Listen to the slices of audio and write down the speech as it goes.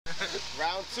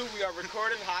Round 2, we are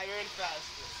recording higher and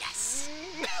faster. Yes!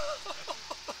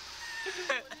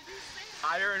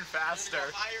 Higher and faster.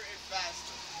 Higher and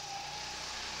faster.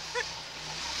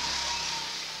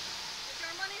 It's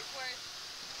your money's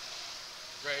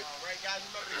worth. Great. Alright guys,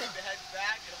 remember to keep the heads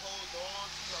back and hold on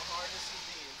to your harnesses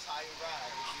the entire ride.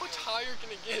 How much higher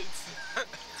can it get?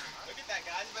 Look at that,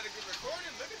 guys. You better get recording.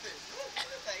 Look at this. Look at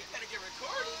that. You better get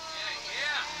recording.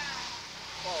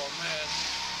 Yeah. Oh man.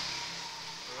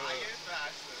 Higher and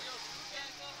faster.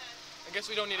 I guess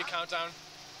we don't need a countdown.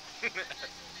 I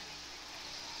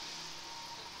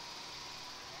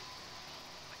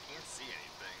can't see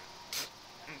anything.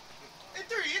 In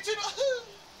 3, in 2,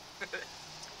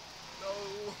 No.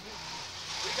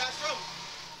 Where you guys from?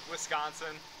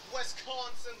 Wisconsin.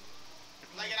 Wisconsin.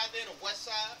 Like it out there in the west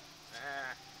side?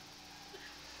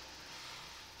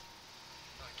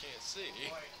 I can't see.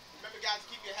 Remember guys,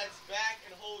 keep your heads back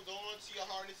and hold on to your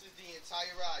harnesses the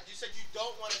entire ride. You said you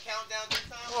don't want to count down this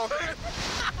time? Oh man.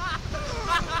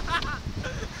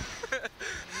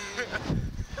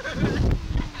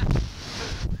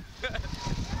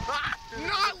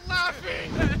 Not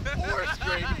laughing or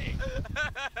screaming.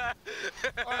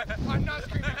 I'm not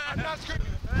screaming. I'm not screaming.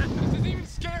 This isn't even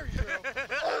scary, Drew.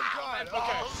 Oh God.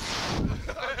 Okay.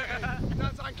 Okay.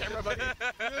 That's on camera, buddy.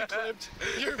 You're clipped.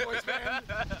 Your voice, man.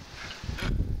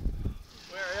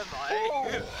 Where am I? Oh.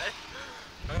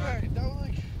 Alright, that was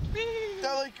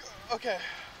like, okay.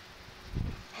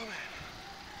 Oh man.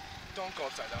 Don't go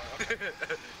upside down, okay.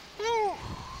 Woo.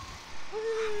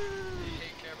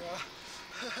 Hey, camera.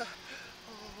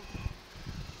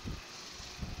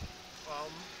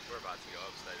 We're about to go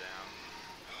upside down.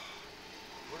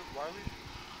 Why are we?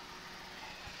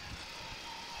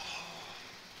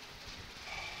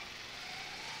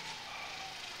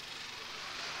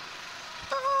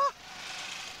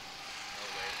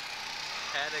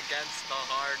 Head against the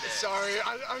harness. Sorry,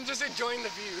 I'm just enjoying the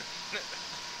view.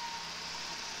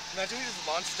 Imagine we just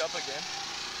launched up again.